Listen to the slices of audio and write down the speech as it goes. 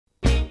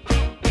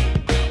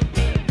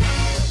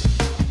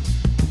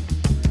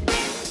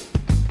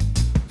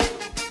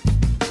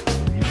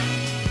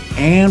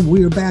And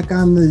we're back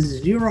on the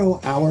 0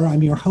 Hour.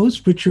 I'm your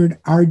host, Richard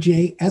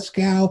RJ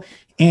Eskow,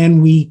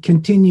 and we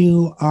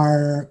continue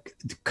our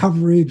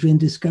coverage and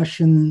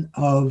discussion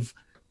of,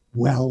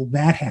 well,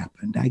 that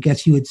happened, I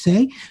guess you would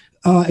say.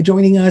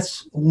 Joining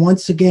us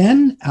once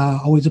again,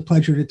 always a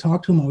pleasure to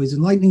talk to him, always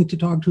enlightening to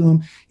talk to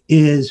him,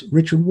 is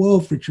Richard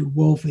Wolff. Richard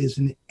Wolff is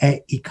an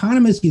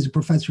economist. He's a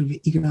professor of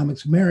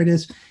economics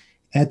emeritus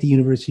at the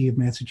University of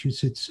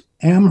Massachusetts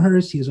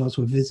Amherst. He is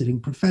also a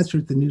visiting professor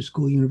at the New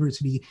School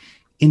University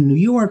in New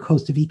York,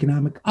 host of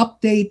Economic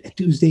Update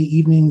Tuesday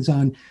evenings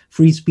on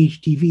Free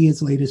Speech TV.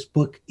 His latest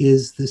book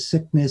is The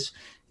Sickness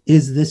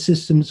is the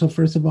System. So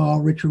first of all,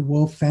 Richard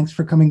Wolff, thanks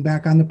for coming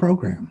back on the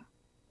program.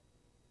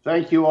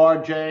 Thank you,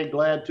 RJ.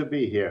 Glad to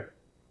be here.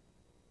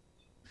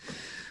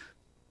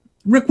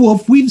 Rick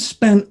Wolff, we've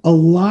spent a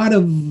lot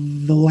of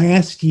the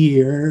last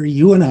year,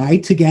 you and I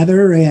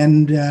together,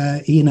 and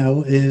in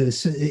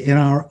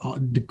our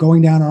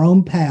going down our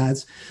own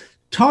paths,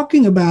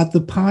 talking about the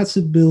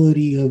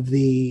possibility of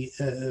the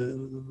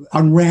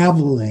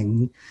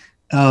unraveling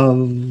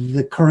of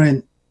the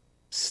current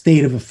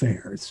state of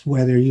affairs,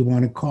 whether you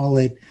want to call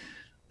it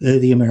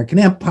the American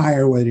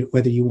empire,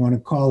 whether you want to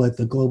call it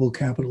the global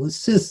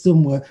capitalist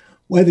system,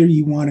 whether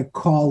you want to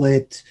call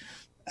it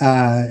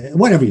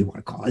whatever you want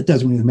to call it,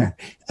 doesn't really matter.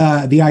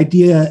 The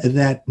idea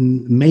that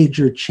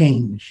major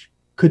change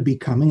could be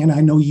coming. And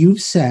I know you've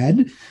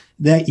said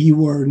that you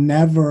were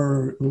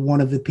never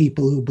one of the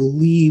people who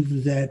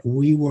believed that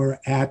we were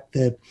at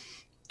the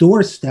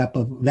doorstep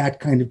of that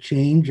kind of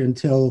change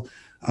until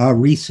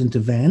recent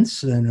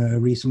events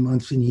and recent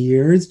months and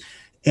years.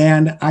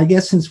 And I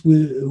guess since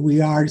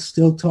we are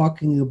still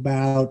talking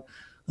about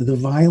the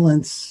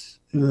violence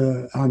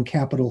on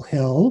Capitol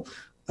Hill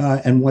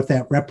and what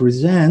that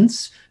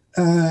represents,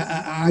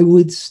 I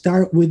would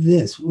start with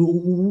this.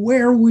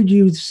 Where would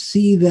you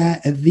see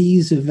that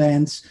these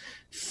events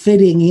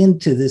fitting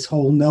into this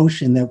whole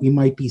notion that we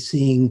might be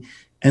seeing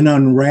an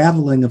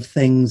unraveling of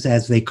things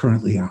as they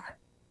currently are?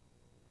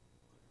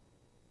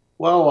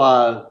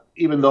 Well,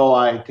 even though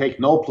I take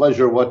no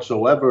pleasure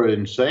whatsoever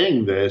in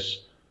saying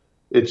this,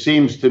 it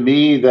seems to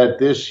me that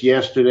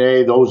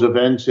yesterday, those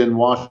events in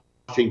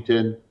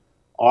Washington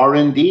are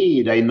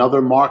indeed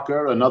another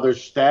marker, another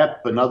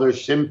step, another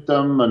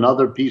symptom,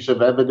 another piece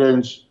of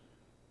evidence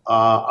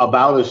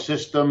about a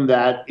system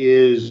that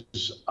is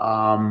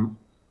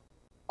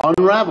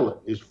unraveling,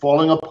 is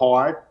falling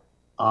apart,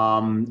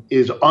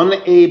 is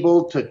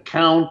unable to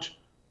count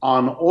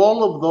on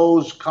all of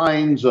those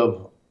kinds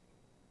of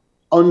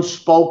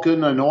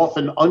unspoken and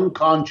often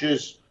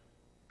unconscious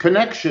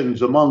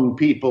connections among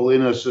people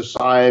in a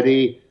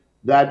society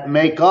that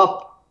make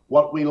up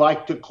what we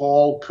like to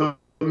call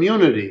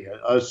community,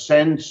 a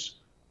sense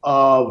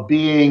of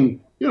being,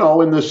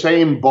 in the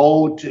same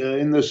boat,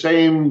 in the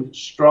same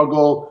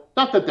struggle.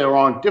 Not that there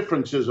aren't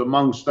differences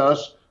amongst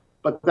us,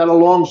 but that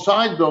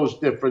alongside those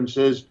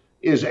differences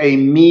is a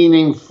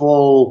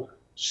meaningful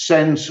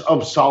sense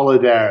of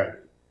solidarity.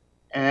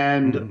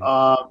 And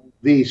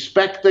the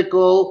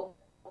spectacle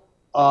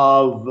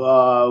of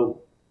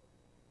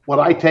what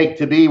I take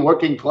to be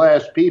working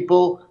class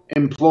people,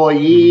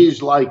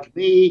 employees like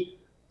me,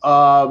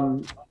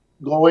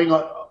 going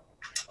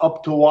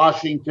up to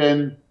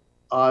Washington,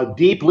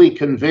 deeply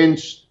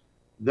convinced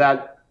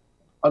that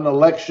an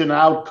election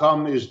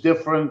outcome is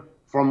different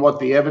from what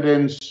the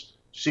evidence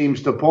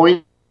seems to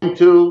point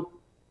to,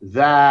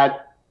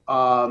 that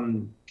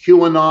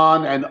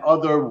QAnon and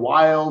other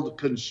wild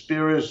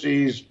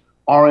conspiracies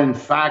are in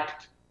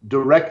fact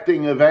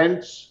directing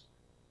events,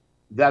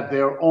 that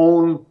their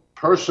own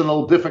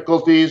personal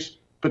difficulties,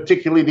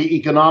 particularly the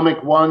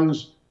economic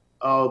ones,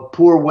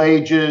 poor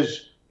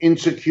wages,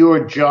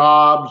 insecure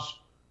jobs,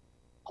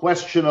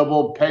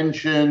 questionable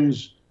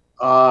pensions,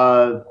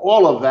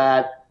 all of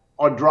that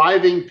are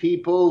driving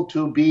people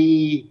to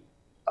be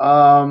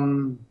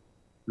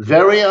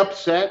very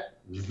upset,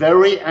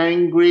 very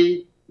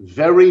angry,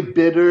 very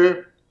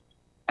bitter.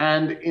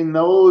 And in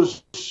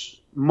those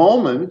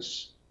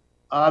moments,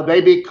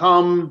 they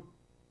become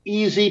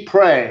easy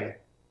prey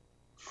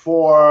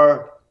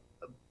for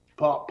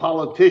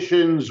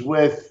politicians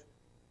with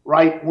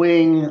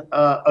right-wing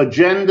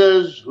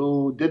agendas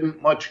who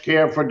didn't much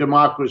care for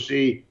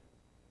democracy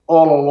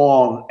all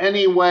along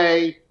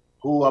anyway,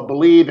 who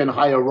believe in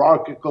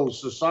hierarchical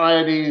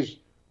societies,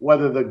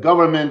 whether the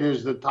government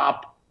is the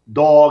top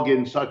dog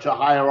in such a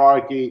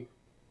hierarchy,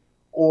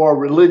 or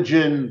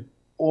religion,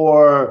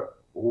 or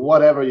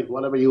whatever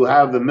you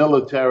have, the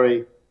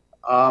military,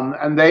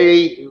 and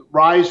they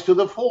rise to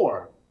the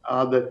fore.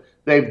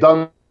 They've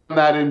done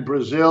that in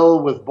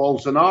Brazil with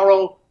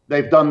Bolsonaro.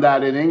 They've done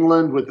that in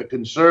England with the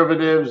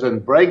Conservatives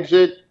and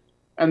Brexit,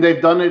 and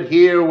they've done it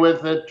here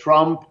with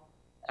Trump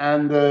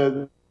and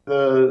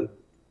the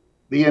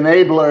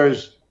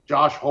enablers,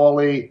 Josh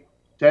Hawley,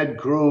 Ted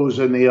Cruz,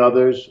 and the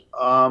others.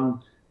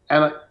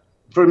 And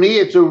for me,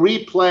 it's a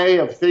replay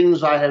of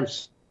things I have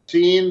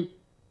seen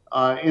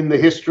in the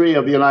history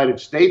of the United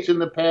States in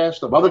the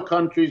past, of other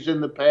countries in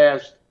the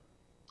past.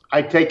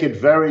 I take it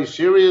very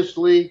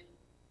seriously,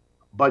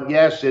 but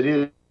yes, it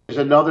is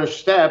another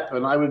step,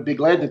 and I would be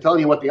glad to tell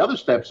you what the other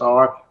steps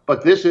are,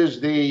 but this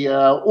is the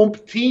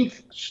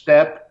umpteenth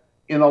step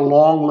in a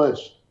long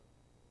list.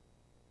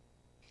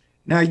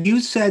 Now, you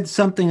said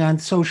something on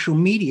social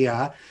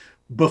media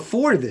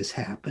before this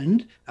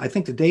happened, I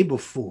think the day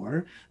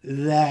before,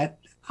 that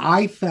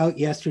I felt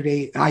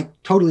yesterday, I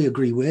totally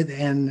agree with,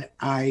 and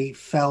I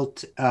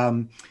felt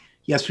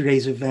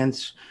yesterday's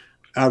events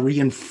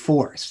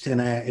reinforced,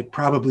 and it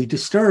probably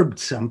disturbed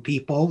some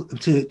people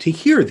to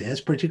hear this,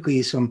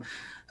 particularly some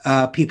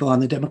people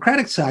on the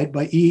Democratic side.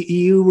 But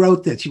you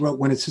wrote this. You wrote,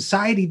 when a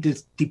society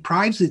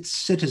deprives its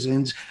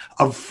citizens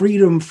of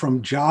freedom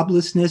from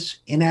joblessness,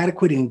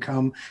 inadequate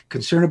income,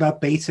 concern about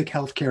basic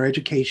healthcare,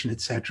 education,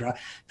 etc.,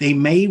 they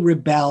may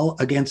rebel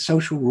against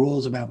social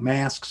rules about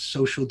masks,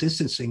 social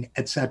distancing,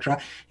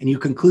 etc. And you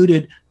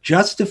concluded,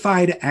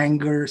 justified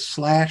anger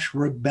 /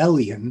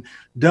 rebellion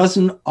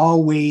doesn't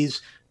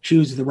always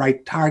choose the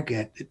right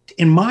target.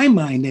 In my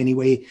mind,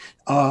 anyway,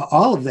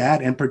 all of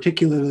that, and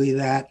particularly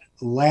that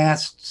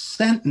last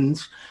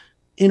sentence,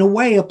 in a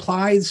way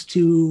applies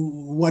to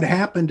what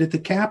happened at the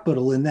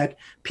Capitol, in that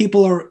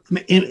people are,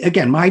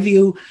 again, my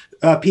view,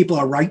 people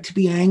are right to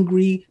be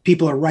angry.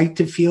 People are right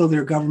to feel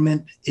their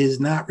government is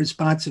not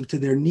responsive to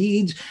their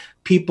needs.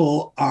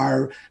 People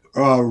are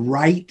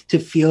right to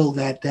feel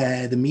that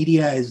the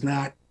media is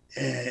not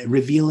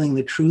revealing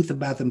the truth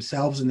about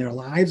themselves and their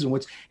lives and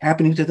what's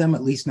happening to them,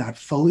 at least not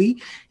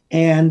fully.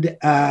 And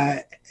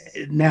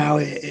now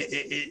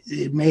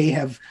it may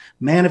have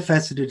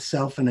manifested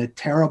itself in a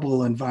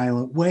terrible and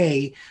violent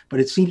way, but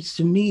it seems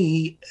to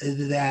me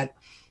that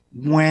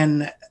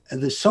when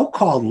the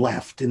so-called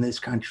left in this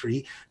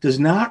country does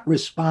not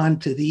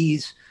respond to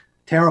these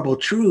terrible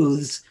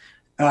truths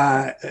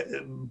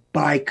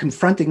by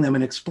confronting them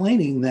and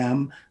explaining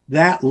them,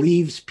 that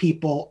leaves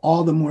people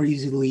all the more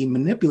easily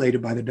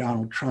manipulated by the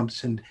Donald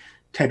Trumps and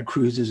Ted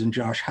Cruz's and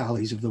Josh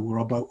Hawleys of the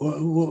world. But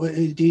what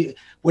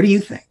do you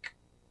think?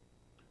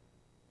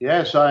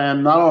 Yes, I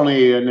am not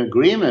only in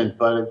agreement,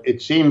 but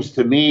it seems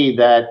to me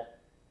that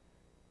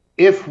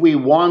if we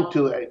want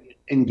to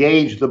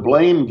engage the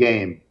blame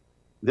game,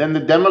 then the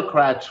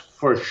Democrats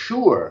for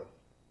sure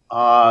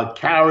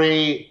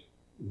carry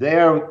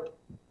their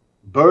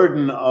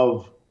burden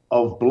of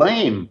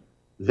blame.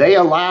 They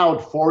allowed,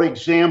 for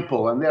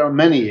example, and there are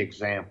many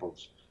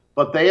examples,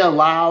 but they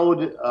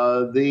allowed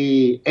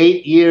the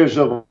 8 years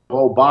of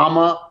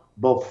Obama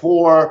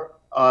before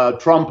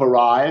Trump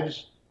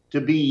arrives to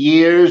be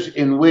years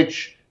in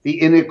which the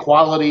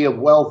inequality of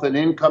wealth and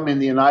income in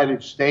the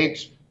United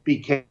States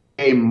became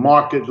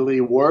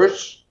markedly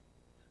worse.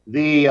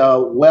 The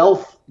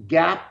wealth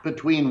gap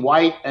between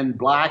white and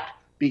black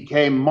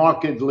became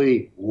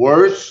markedly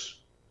worse.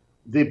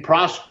 The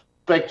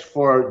prospects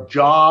for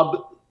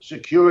job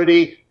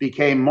security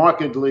became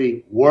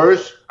markedly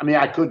worse. I mean,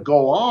 I could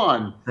go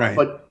on, right,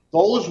 but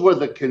those were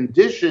the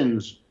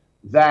conditions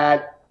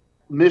that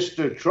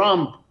Mr.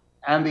 Trump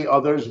and the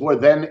others were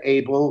then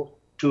able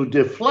to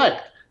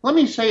deflect. Let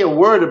me say a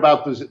word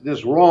about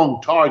this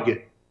wrong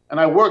target. And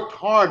I worked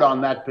hard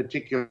on that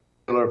particular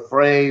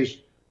phrase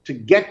to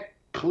get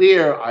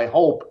clear, I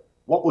hope,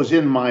 what was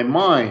in my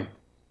mind.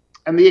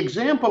 And the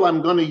example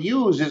I'm going to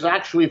use is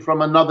actually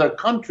from another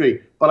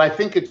country, but I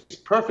think it's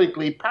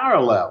perfectly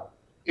parallel.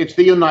 It's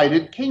the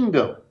United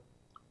Kingdom.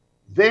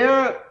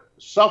 Their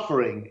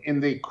suffering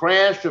in the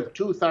crash of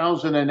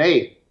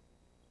 2008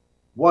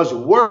 was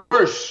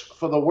worse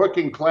for the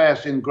working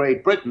class in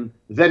Great Britain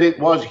than it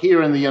was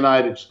here in the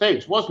United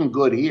States. It wasn't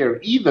good here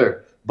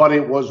either, but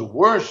it was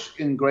worse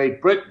in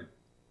Great Britain.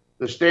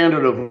 The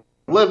standard of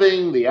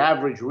living, the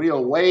average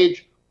real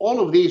wage, all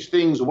of these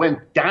things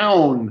went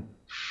down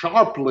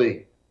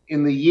sharply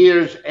in the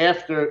years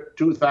after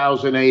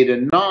 2008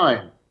 and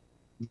 9.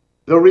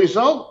 The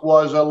result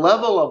was a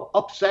level of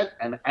upset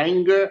and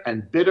anger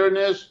and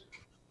bitterness,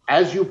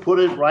 as you put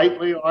it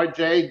rightly,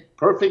 RJ,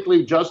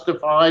 perfectly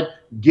justified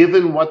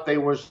given what they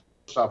were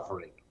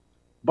suffering.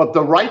 But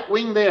the right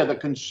wing there, the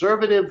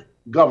conservative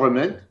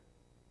government,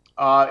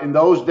 in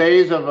those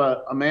days of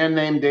a man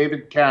named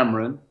David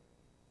Cameron,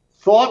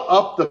 thought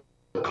up the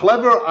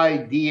clever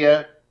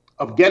idea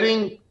of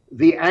getting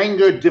the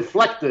anger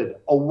deflected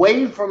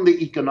away from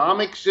the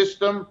economic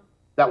system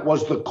that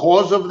was the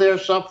cause of their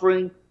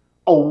suffering,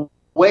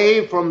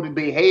 away from the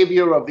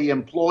behavior of the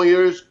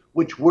employers,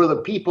 which were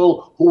the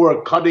people who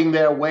were cutting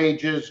their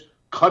wages,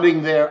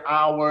 cutting their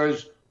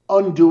hours,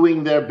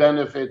 undoing their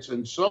benefits,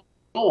 and so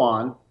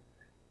on,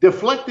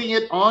 deflecting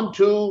it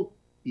onto,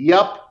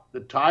 the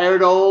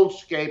tired old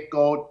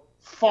scapegoat,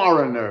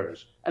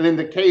 foreigners. And in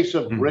the case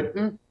of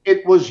Britain,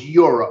 it was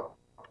Europe.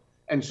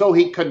 And so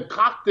he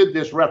concocted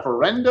this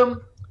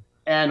referendum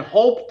and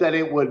hoped that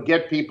it would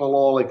get people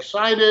all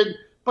excited,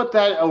 but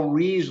that a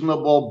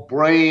reasonable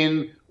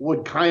brain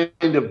would kind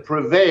of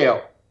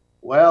prevail.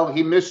 Well,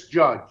 he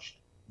misjudged,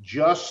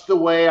 just the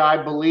way I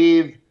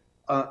believe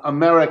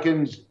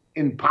Americans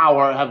in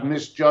power have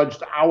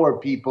misjudged our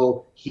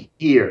people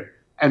here.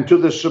 And to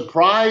the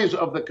surprise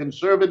of the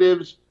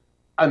conservatives,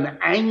 an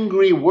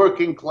angry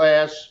working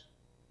class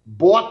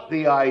bought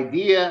the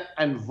idea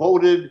and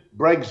voted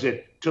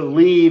Brexit. to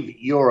leave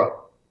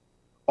Europe.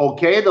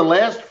 Okay, the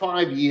last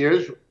 5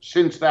 years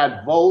since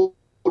that vote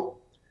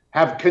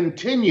have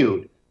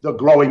continued the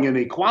growing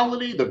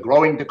inequality, the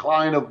growing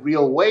decline of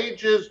real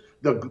wages,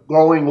 the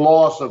growing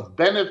loss of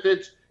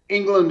benefits.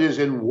 England is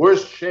in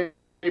worse shape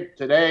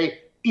today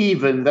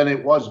even than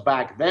it was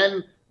back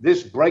then.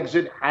 This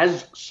Brexit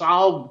has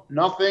solved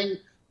nothing.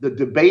 The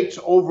debates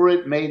over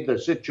it made the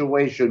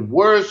situation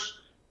worse.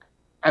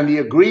 And the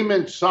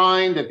agreement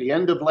signed at the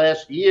end of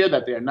last year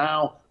that they're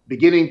now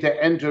beginning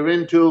to enter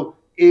into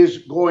is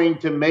going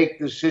to make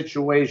the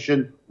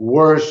situation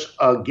worse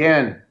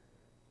again.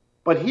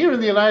 But here in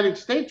the United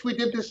States, we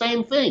did the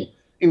same thing.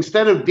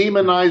 Instead of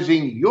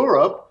demonizing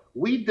Europe,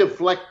 we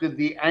deflected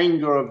the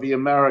anger of the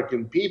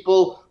American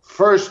people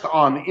first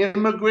on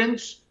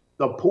immigrants,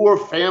 the poor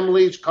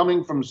families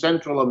coming from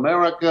Central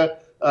America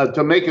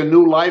to make a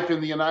new life in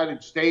the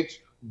United States,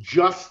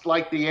 just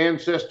like the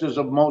ancestors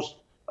of most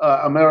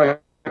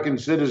American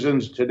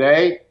citizens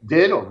today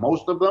did, or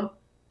most of them.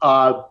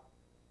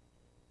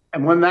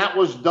 And when that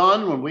was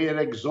done, when we had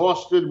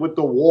exhausted with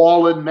the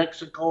wall in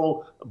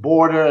Mexico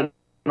border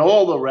and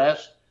all the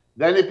rest,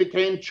 then it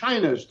became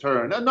China's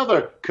turn,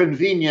 another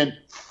convenient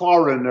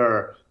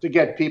foreigner to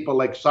get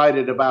people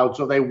excited about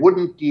so they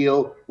wouldn't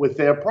deal with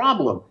their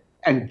problem.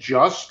 And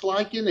just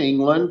like in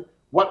England,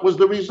 what was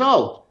the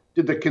result?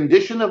 Did the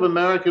condition of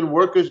American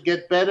workers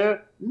get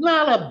better?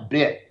 Not a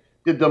bit.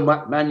 Did the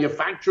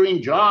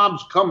manufacturing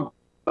jobs come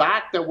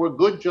back that were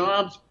good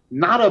jobs?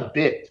 Not a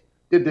bit.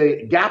 Did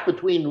the gap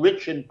between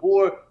rich and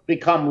poor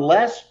become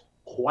less?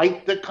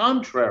 Quite the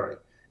contrary.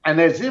 And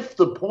as if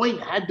the point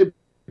had to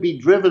be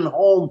driven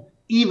home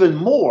even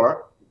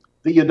more,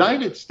 the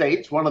United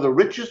States, one of the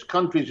richest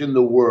countries in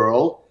the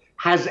world,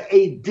 has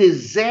a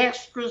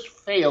disastrous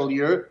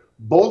failure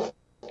both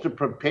to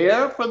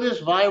prepare for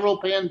this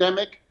viral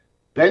pandemic,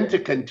 then to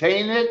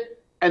contain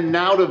it, and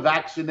now to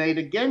vaccinate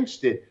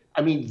against it.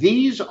 I mean,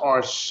 these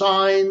are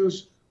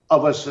signs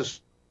of a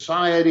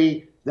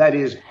society that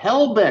is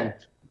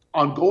hell-bent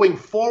on going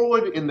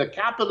forward in the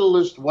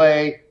capitalist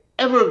way,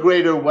 ever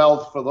greater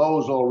wealth for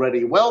those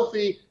already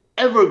wealthy,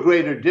 ever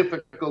greater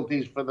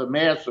difficulties for the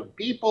mass of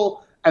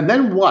people. And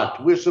then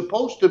what? We're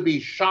supposed to be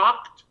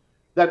shocked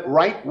that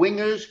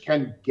right-wingers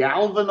can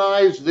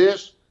galvanize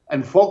this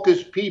and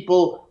focus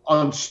people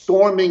on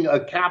storming a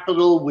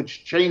Capitol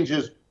which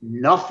changes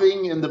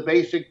nothing in the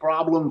basic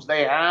problems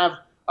they have,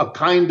 a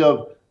kind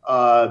of,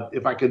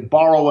 if I could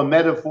borrow a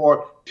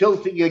metaphor,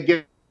 tilting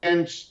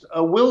against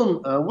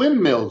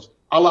windmills,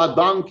 a la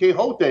Don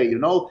Quixote. You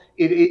know,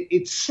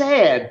 it's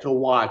sad to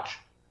watch.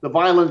 The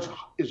violence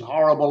is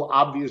horrible,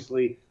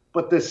 obviously,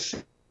 but the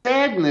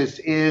sadness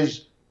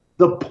is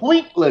the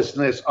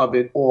pointlessness of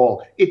it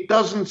all. It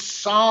doesn't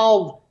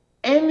solve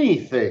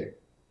anything.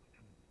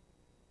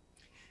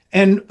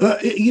 And,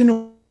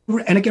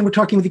 and again, we're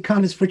talking with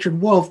economist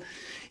Richard Wolff.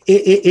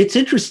 It's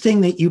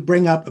interesting that you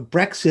bring up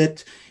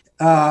Brexit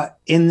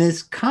in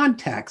this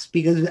context,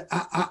 because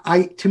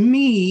to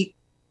me,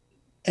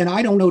 and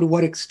I don't know to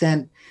what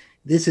extent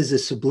this is a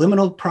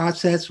subliminal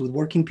process with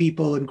working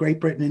people in Great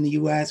Britain and the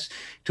US,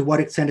 to what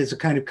extent is a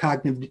kind of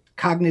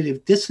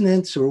cognitive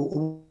dissonance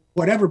or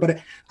whatever. But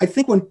I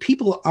think when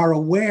people are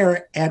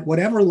aware at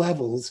whatever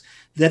levels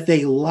that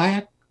they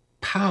lack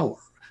power,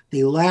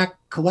 they lack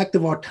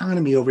collective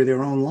autonomy over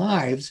their own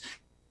lives,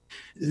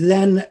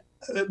 then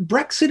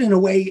Brexit, in a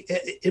way,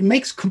 it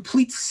makes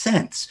complete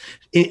sense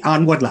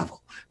on what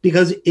level.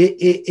 Because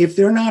if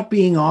they're not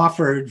being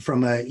offered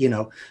from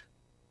the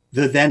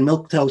then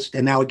milquetoast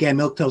and now again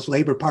milquetoast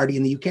Labour Party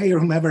in the UK or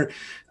whomever,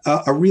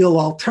 a real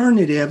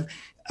alternative,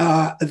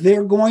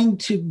 they're going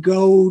to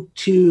go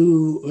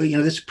to,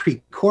 this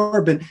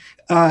pre-Corbyn,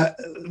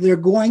 they're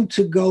going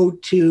to go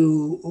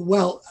to,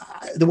 well,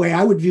 the way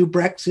I would view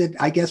Brexit,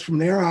 I guess from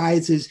their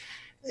eyes, is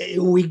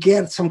we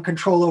get some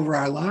control over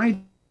our lives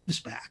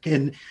back.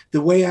 And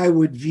the way I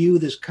would view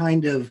this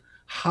kind of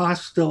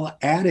hostile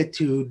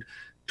attitude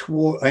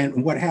toward,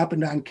 and what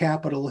happened on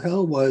Capitol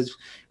Hill was,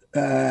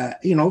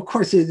 of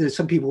course, there's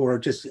some people who are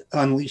just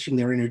unleashing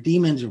their inner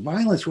demons or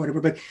violence or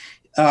whatever, but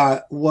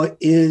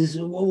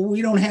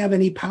we don't have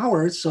any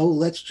power, so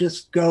let's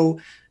just go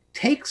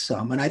take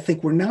some. And I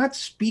think we're not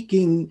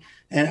speaking,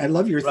 and I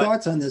love your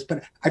thoughts on this,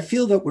 but I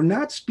feel that we're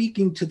not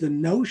speaking to the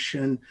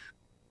notion.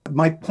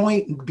 My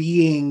point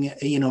being,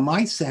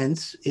 my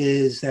sense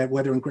is that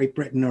whether in Great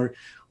Britain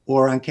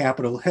or on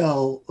Capitol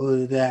Hill,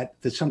 that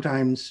the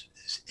sometimes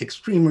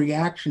extreme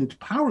reaction to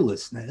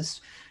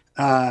powerlessness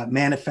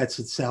manifests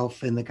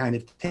itself in the kind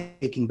of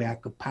taking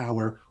back of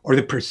power, or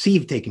the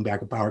perceived taking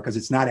back of power, because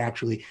it's not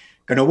actually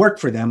going to work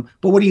for them.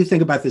 But what do you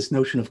think about this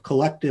notion of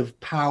collective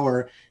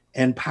power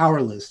and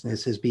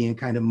powerlessness as being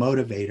kind of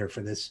motivator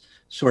for this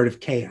sort of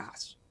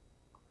chaos?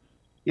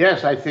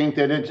 Yes, I think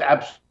that it's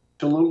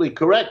absolutely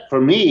correct. For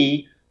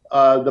me,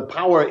 the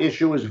power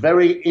issue is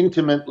very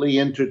intimately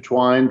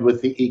intertwined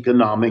with the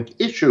economic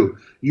issue.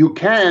 You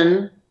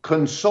can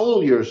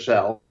console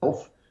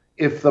yourself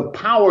if the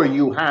power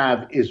you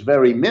have is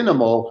very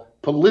minimal,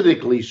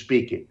 politically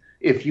speaking.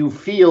 If you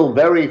feel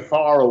very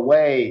far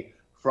away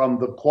from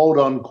the quote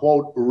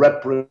unquote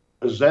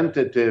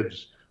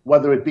representatives,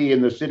 whether it be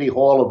in the city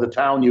hall of the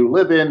town you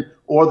live in,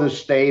 or the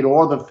state,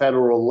 or the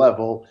federal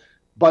level.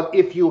 But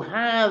if you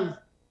have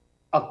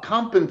a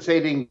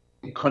compensating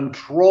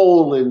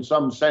control in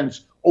some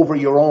sense over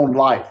your own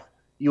life,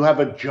 you have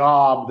a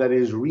job that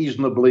is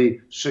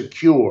reasonably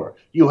secure,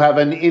 you have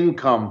an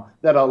income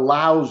that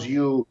allows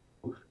you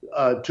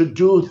to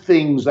do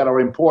things that are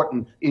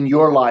important in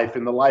your life,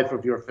 in the life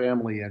of your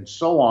family, and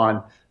so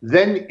on,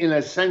 then in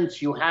a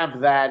sense you have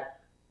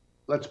that,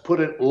 let's put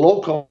it,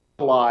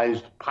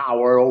 localized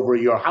power over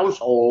your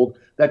household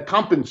that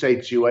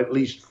compensates you, at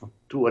least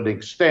to an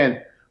extent,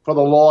 for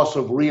the loss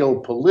of real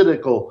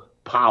political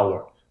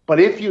power. But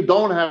if you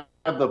don't have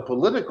the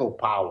political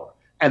power,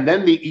 and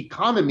then the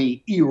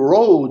economy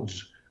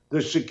erodes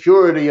the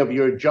security of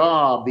your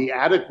job, the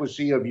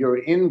adequacy of your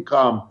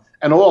income,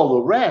 and all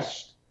the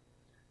rest,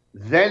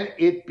 then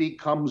it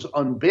becomes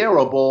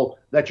unbearable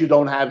that you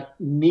don't have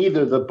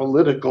neither the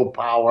political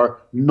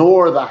power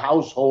nor the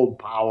household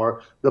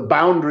power. The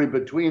boundary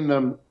between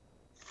them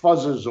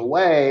fuzzes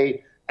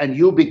away, and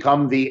you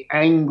become the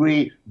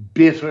angry,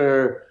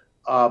 bitter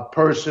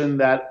person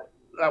that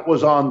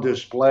was on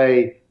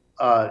display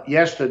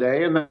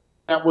yesterday, and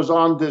that was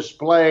on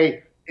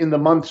display in the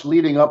months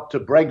leading up to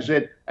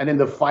Brexit and in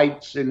the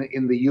fights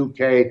in the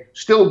UK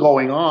still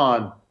going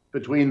on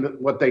between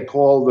what they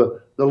call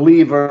the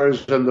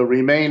leavers and the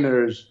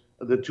remainers,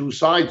 the two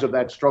sides of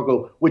that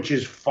struggle, which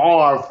is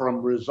far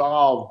from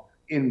resolved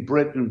in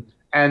Britain.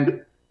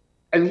 And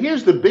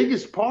here's the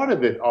biggest part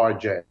of it,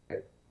 RJ,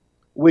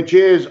 which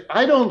is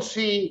I don't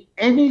see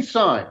any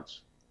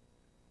signs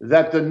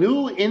that the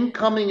new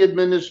incoming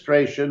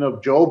administration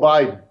of Joe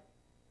Biden,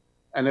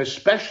 and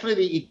especially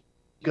the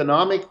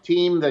economic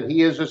team that he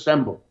has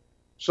assembled,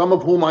 some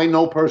of whom I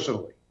know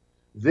personally,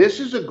 this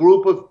is a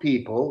group of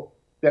people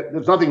that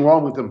there's nothing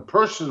wrong with them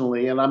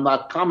personally, and I'm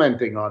not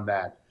commenting on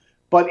that.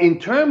 But in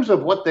terms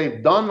of what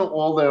they've done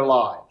all their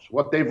lives,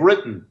 what they've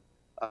written,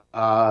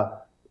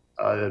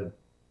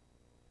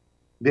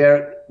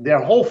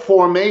 their whole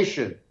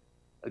formation.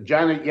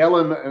 Janet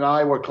Yellen and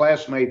I were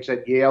classmates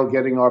at Yale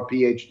getting our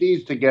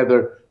PhDs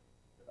together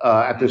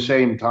at the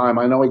same time.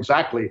 I know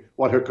exactly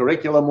what her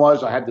curriculum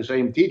was. I had the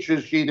same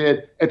teachers she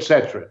did,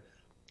 etc.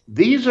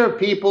 These are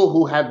people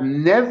who have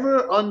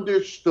never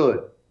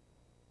understood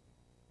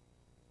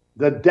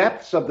the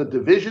depths of the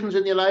divisions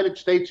in the United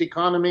States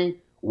economy,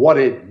 what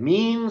it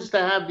means to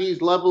have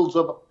these levels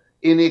of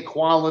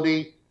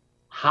inequality,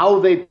 how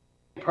they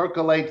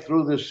percolate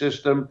through the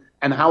system,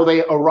 and how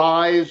they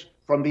arise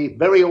from the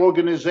very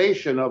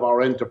organization of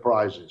our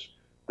enterprises,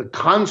 the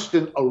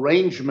constant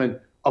arrangement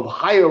of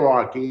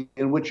hierarchy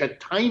in which a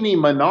tiny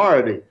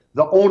minority,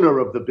 the owner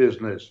of the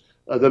business,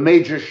 the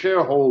major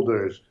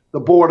shareholders, the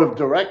board of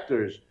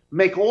directors,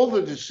 make all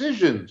the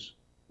decisions,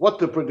 what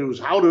to produce,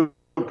 how to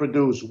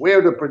produce,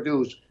 where to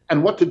produce,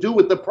 and what to do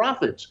with the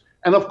profits.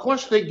 And of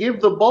course, they give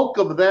the bulk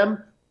of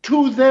them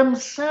to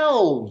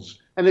themselves.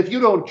 And if you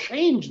don't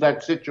change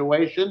that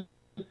situation,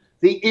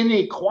 the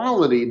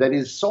inequality that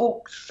is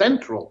so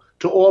central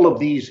to all of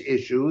these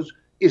issues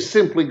is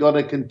simply going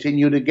to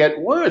continue to get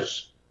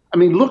worse. I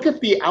mean, look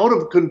at the out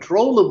of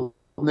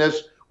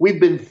controlness. We've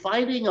been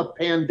fighting a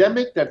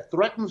pandemic that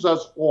threatens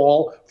us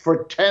all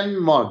for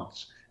 10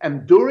 months.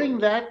 And during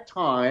that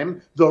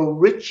time, the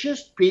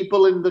richest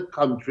people in the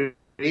country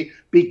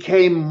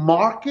became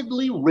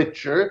markedly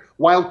richer,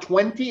 while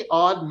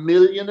 20-odd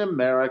million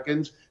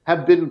Americans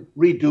have been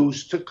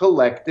reduced to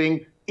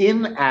collecting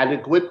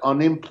inadequate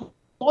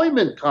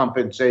unemployment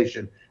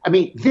compensation. I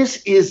mean,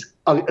 this is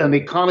an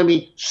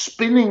economy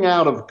spinning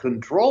out of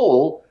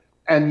control.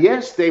 And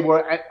yes, they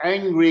were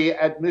angry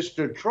at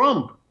Mr.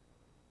 Trump.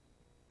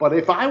 But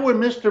if I were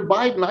Mr.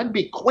 Biden, I'd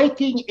be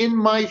quaking in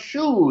my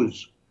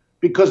shoes,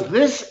 because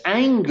this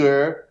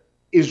anger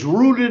is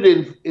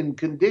rooted in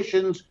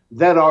conditions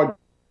that are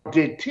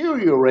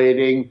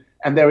deteriorating,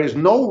 and there is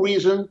no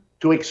reason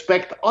to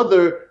expect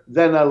other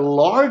than a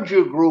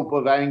larger group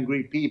of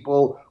angry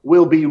people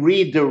will be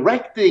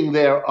redirecting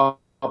their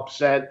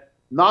upset,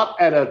 not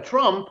at a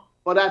Trump,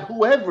 but at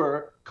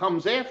whoever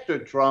comes after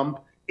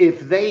Trump, if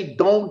they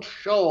don't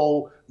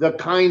show the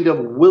kind of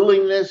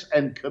willingness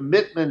and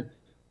commitment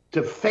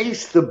to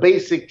face the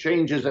basic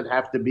changes that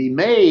have to be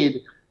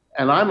made.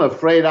 And I'm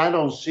afraid I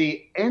don't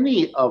see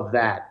any of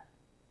that.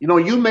 You know,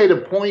 you made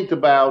a point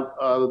about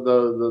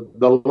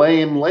the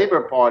lame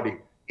Labour Party,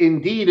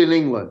 indeed in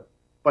England,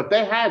 but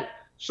they had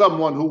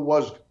someone who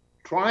was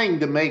trying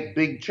to make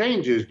big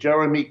changes,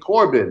 Jeremy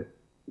Corbyn,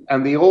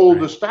 and the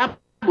old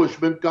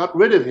establishment got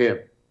rid of him,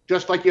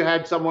 just like you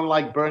had someone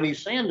like Bernie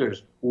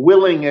Sanders,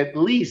 willing at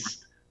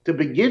least to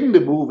begin to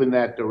move in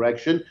that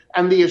direction,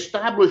 and the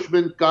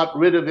establishment got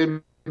rid of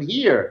him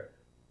here.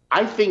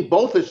 I think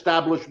both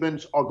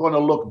establishments are going to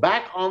look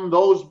back on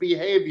those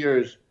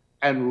behaviors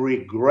and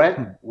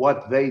regret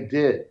what they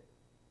did.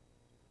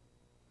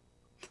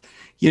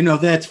 You know,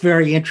 that's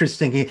very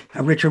interesting,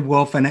 Richard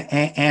Wolff.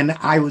 And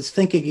I was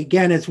thinking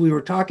again, as we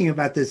were talking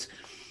about this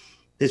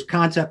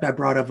concept I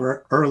brought up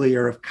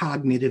earlier of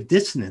cognitive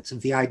dissonance,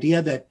 of the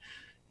idea that,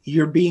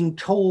 you're being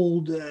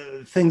told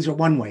things are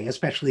one way,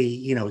 especially,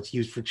 it's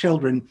used for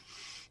children.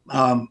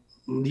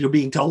 You're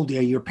being told,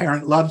 yeah, your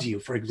parent loves you,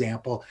 for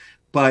example,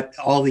 but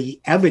all the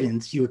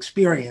evidence you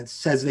experience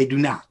says they do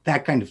not,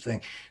 that kind of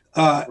thing.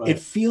 Right. It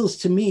feels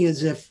to me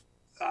as if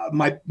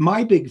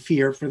my big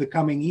fear for the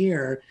coming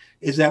year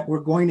is that we're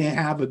going to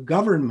have a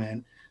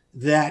government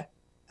that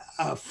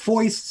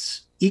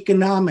foists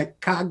economic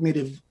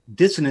cognitive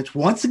dissonance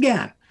once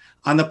again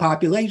on the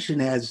population,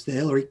 as the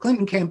Hillary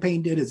Clinton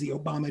campaign did, as the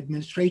Obama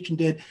administration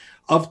did,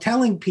 of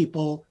telling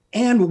people,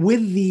 and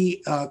with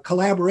the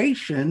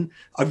collaboration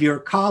of your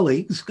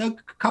colleagues, a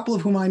couple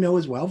of whom I know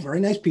as well,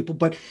 very nice people,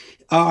 but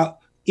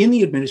in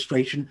the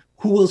administration,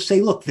 who will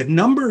say, look, the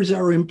numbers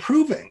are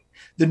improving.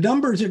 The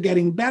numbers are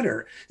getting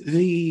better.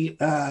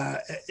 Your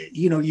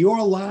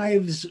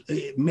lives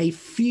may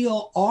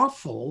feel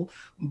awful,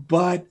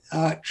 but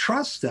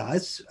trust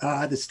us,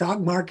 the stock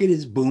market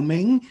is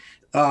booming.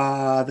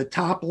 The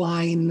top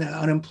line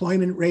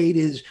unemployment rate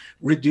is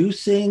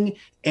reducing,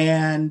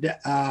 and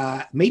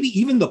maybe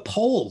even the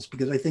polls,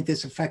 because I think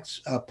this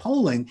affects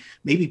polling,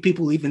 maybe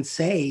people even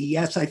say,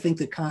 yes, I think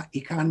the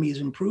economy is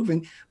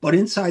improving, but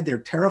inside they're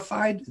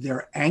terrified,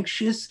 they're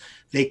anxious,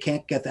 they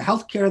can't get the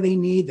health care they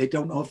need, they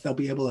don't know if they'll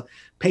be able to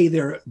pay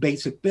their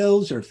basic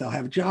bills or if they'll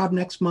have a job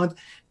next month.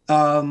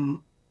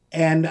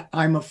 And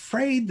I'm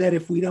afraid that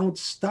if we don't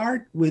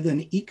start with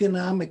an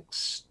economic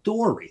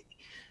story,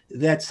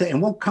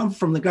 and won't come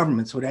from the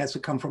government, so it has to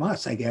come from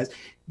us, I guess,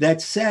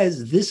 that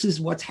says this is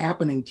what's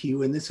happening to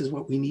you and this is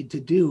what we need to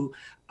do.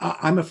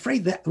 I'm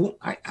afraid that,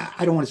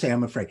 I don't want to say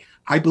I'm afraid.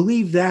 I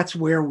believe that's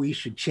where we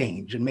should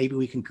change. And maybe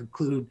we can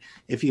conclude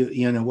if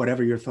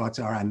whatever your thoughts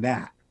are on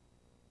that.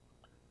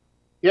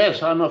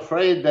 Yes, I'm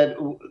afraid that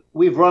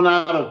we've run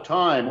out of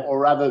time,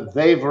 or rather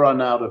they've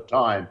run out of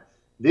time.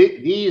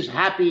 These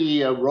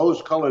happy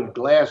rose-colored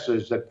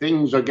glasses that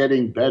things are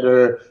getting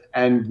better,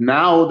 and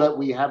now that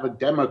we have a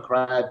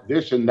Democrat,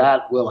 this and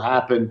that will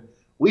happen.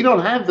 We don't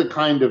have the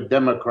kind of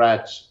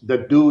Democrats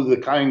that do the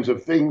kinds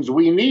of things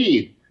we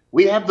need.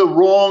 We have the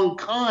wrong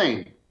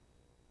kind.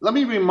 Let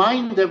me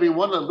remind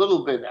everyone a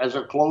little bit as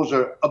a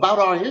closer about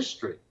our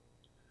history.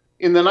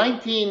 In the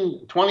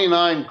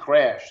 1929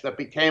 crash that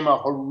became a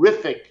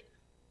horrific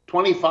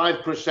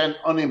 25%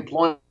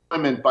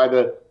 unemployment by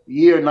the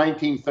year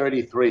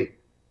 1933,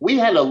 we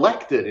had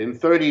elected in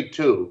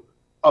 32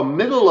 a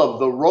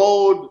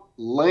middle-of-the-road,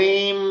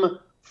 lame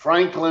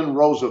Franklin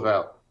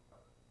Roosevelt,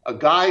 a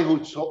guy who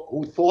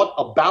thought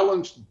a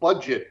balanced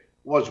budget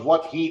was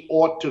what he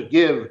ought to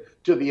give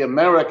to the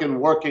American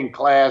working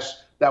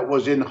class that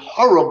was in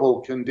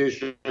horrible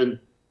condition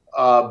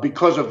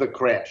because of the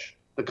crash,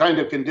 the kind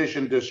of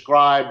condition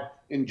described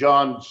in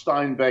John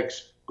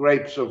Steinbeck's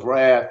Grapes of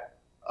Wrath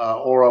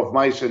or of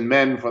Mice and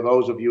Men, for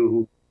those of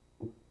you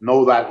who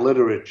know that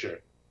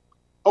literature.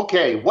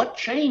 Okay, what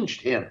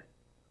changed him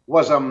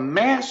was a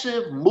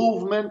massive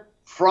movement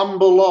from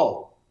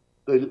below.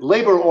 The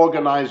labor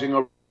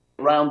organizing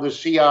around the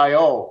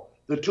CIO,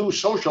 the two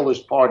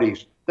socialist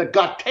parties that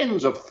got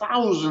tens of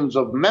thousands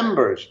of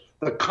members,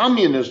 the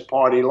Communist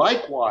Party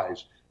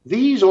likewise.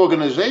 These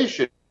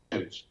organizations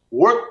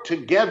worked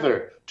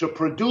together to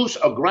produce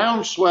a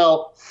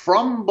groundswell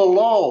from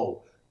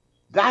below.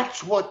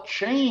 That's what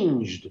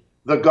changed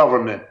the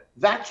government.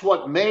 That's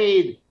what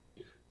made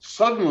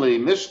suddenly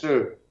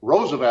Mr.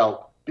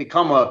 Roosevelt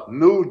become a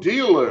New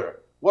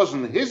Dealer.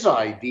 Wasn't his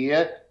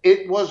idea.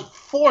 It was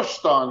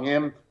forced on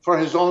him for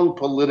his own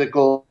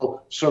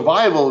political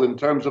survival in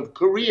terms of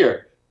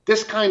career.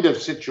 This kind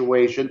of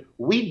situation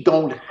we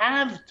don't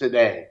have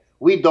today.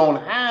 We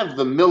don't have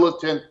the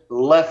militant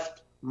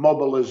left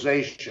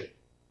mobilization.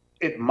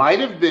 It might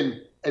have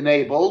been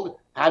enabled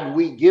had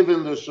we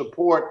given the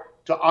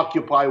support to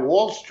Occupy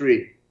Wall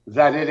Street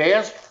that it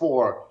asked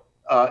for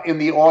in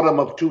the autumn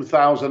of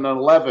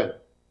 2011.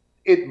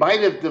 It might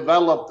have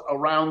developed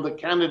around the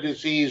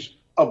candidacies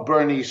of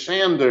Bernie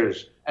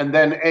Sanders and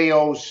then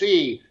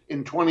AOC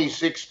in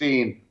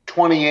 2016,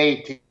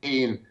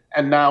 2018,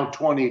 and now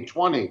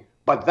 2020.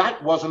 But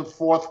that wasn't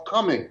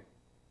forthcoming.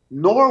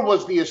 Nor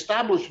was the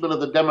establishment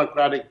of the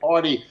Democratic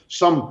Party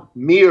some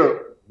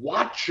mere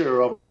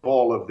watcher of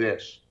all of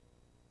this.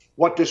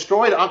 What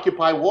destroyed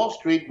Occupy Wall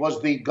Street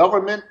was the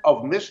government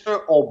of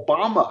Mr.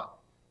 Obama,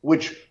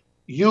 which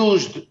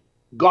used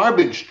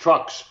garbage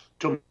trucks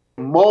to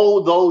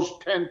mow those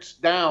tents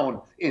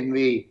down in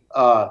the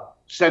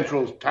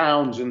central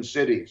towns and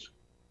cities.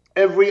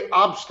 Every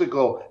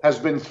obstacle has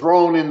been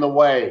thrown in the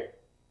way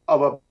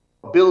of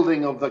a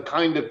building of the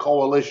kind of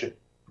coalition,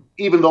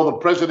 even though the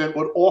president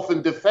would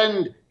often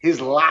defend his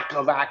lack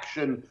of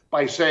action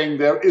by saying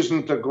there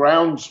isn't a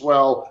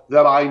groundswell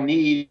that I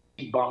need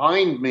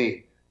behind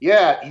me.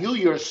 Yeah, you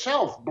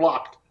yourself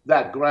blocked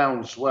that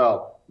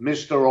groundswell,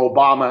 Mr.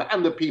 Obama,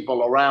 and the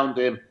people around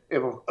him.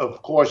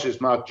 Of course, it's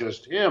not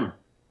just him.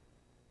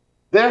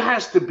 There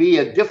has to be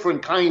a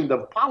different kind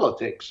of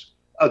politics,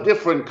 a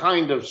different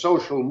kind of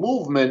social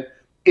movement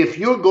if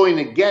you're going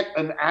to get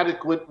an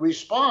adequate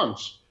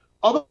response.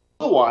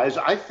 Otherwise,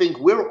 I think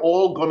we're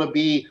all going to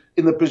be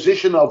in the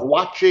position of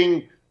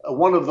watching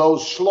one of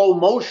those slow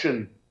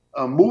motion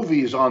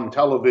movies on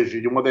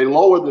television where they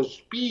lower the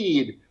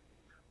speed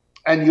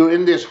and you're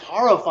in this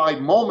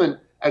horrified moment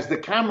as the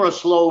camera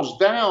slows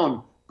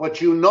down,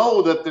 but you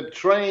know that the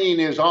train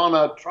is on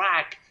a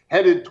track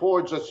headed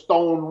towards a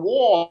stone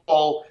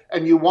wall,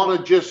 and you want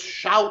to just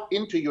shout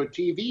into your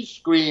TV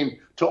screen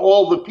to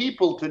all the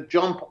people to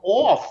jump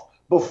off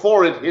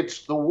before it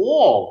hits the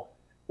wall.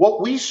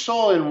 What we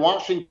saw in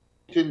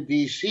Washington,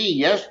 D.C.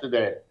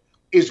 yesterday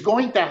is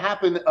going to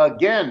happen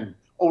again,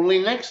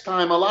 only next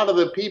time a lot of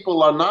the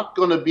people are not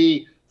going to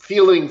be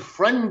feeling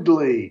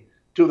friendly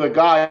to the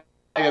guy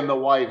in the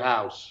White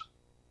House.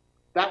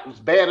 That was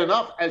bad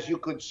enough, as you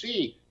could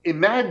see.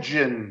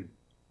 Imagine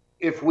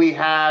if we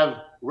have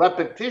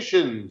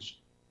repetitions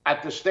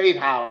at the State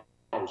House,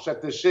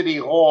 at the City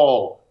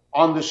Hall,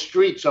 on the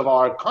streets of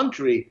our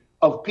country,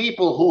 of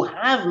people who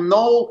have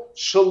no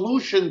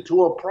solution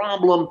to a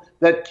problem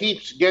that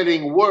keeps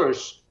getting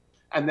worse,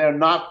 and they're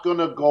not going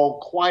to go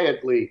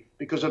quietly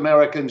because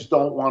Americans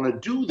don't want to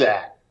do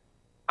that.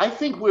 I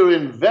think we're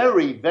in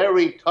very,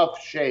 very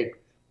tough shape,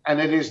 and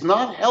it is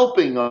not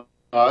helping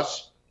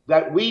us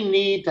that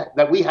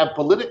we have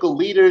political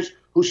leaders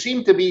who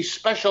seem to be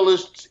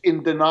specialists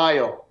in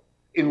denial,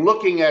 in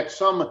looking at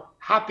some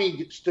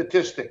happy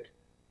statistic.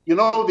 You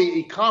know, the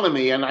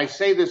economy, and I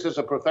say this as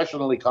a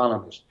professional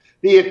economist,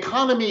 the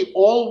economy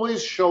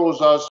always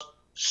shows us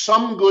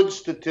some good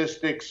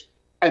statistics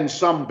and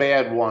some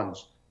bad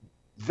ones.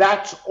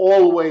 That's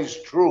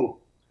always true.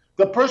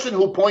 The person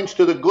who points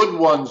to the good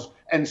ones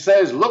and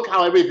says, look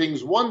how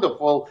everything's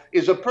wonderful,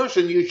 is a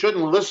person you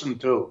shouldn't listen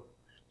to.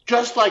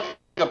 Just like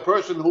a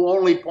person who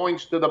only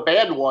points to the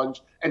bad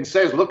ones and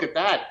says, look at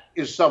that,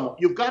 is someone.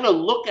 You've got to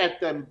look at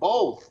them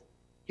both.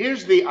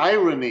 Here's the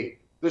irony.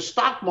 The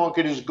stock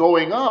market is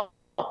going up,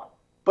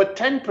 but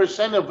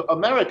 10% of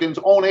Americans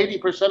own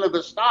 80% of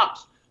the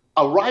stocks.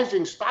 A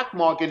rising stock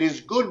market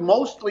is good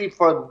mostly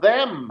for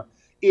them.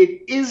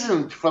 It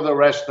isn't for the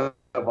rest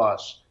of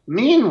us.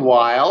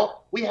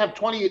 Meanwhile, we have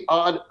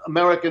 20-odd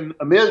American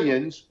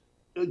millions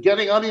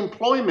getting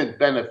unemployment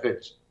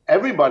benefits.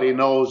 Everybody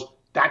knows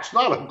that's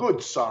not a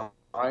good sign.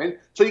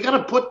 So you got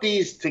to put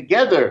these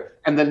together.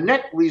 And the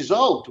net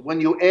result,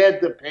 when you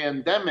add the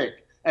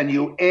pandemic and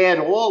you add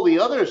all the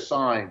other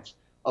signs,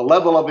 a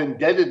level of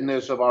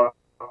indebtedness of our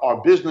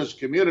business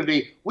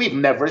community we've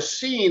never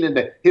seen in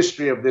the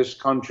history of this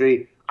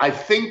country, I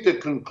think the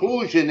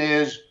conclusion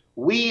is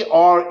we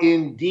are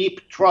in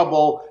deep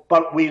trouble,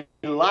 but we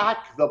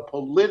lack the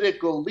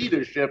political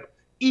leadership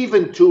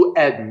even to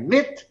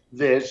admit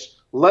this,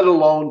 let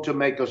alone to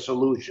make a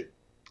solution.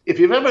 If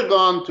you've ever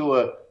gone to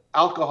an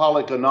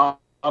Alcoholics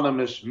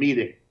Anonymous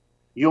meeting,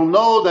 you'll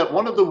know that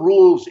one of the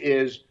rules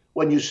is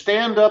when you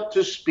stand up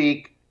to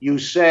speak, you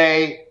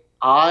say,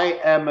 I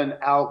am an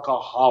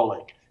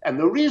alcoholic. And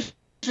the reason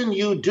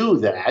you do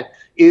that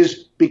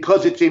is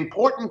because it's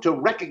important to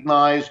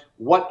recognize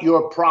what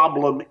your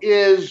problem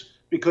is,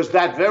 because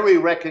that very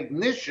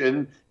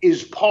recognition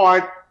is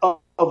part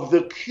of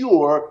the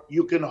cure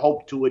you can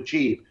hope to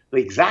achieve. The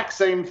exact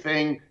same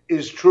thing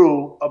is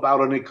true about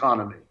an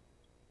economy.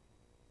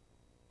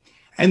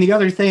 And the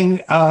other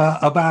thing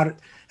about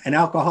an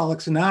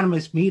Alcoholics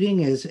Anonymous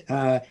meeting is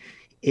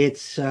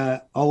it's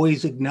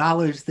always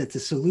acknowledged that the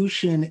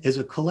solution is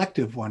a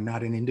collective one,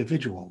 not an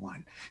individual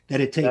one,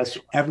 that it takes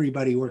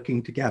everybody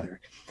working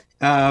together.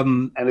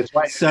 And it's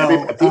like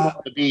people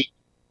have to be,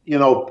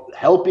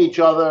 help each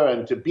other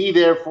and to be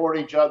there for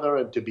each other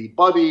and to be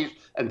buddies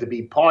and to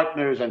be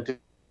partners and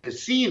to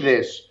see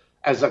this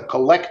as a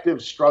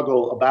collective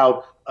struggle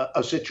about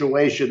a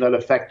situation that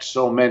affects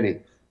so many.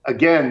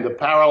 Again, the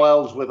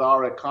parallels with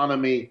our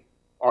economy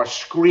are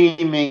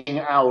screaming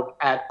out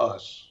at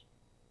us.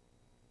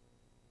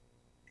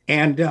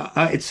 And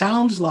it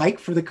sounds like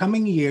for the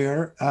coming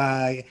year,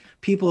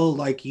 people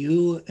like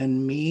you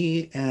and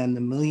me and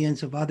the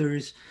millions of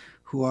others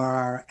who are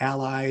our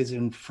allies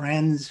and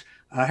friends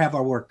have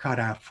our work cut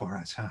out for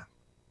us, huh?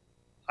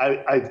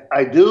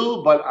 I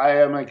do, but I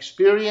am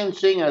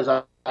experiencing, as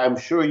I'm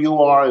sure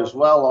you are as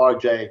well,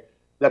 RJ,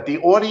 that the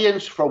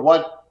audience for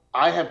what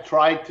I have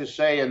tried to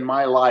say in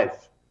my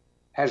life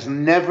has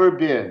never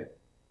been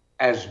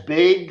as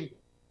big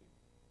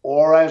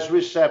or as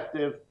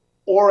receptive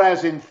or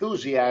as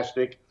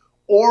enthusiastic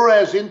or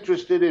as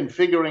interested in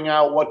figuring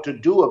out what to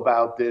do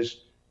about this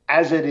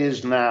as it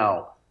is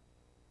now.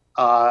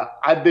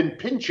 I've been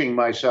pinching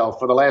myself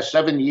for the last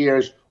 7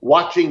 years,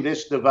 watching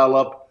this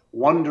develop,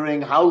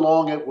 wondering how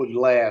long it would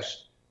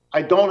last.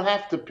 I don't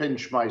have to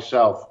pinch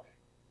myself.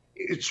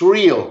 It's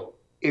real.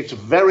 It's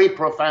very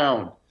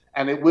profound.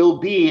 And it will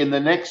be in the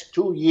next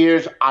 2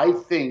 years, I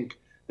think,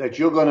 that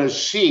you're going to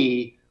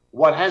see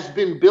what has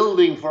been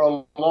building for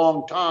a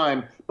long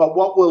time, but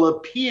what will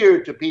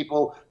appear to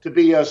people to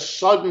be a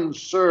sudden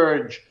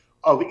surge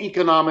of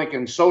economic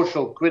and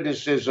social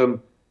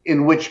criticism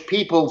in which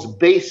people's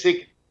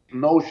basic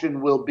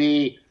notion will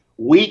be,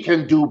 we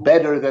can do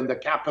better than the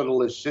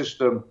capitalist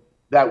system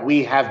that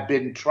we have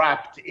been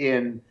trapped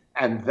in,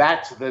 and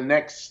that's the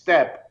next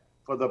step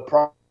for the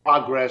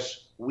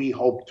progress we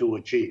hope to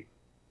achieve.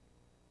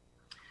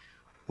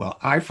 Well,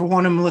 I, for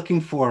one, am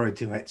looking forward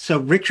to it. So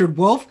Richard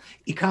Wolff,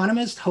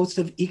 economist, host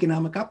of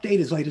Economic Update.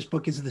 His latest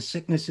book is The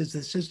Sickness is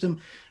the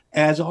System.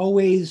 As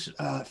always,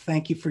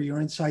 thank you for your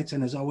insights.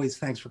 And as always,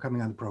 thanks for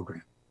coming on the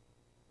program.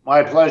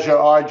 My pleasure,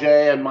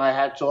 RJ, and my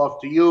hat's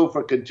off to you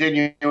for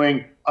continuing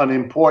an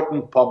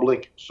important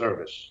public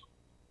service.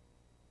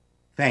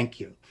 Thank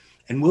you.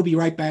 And we'll be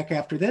right back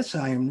after this.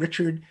 I am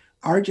Richard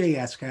RJ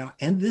Eskow,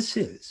 and this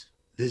is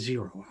The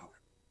Zero Hour.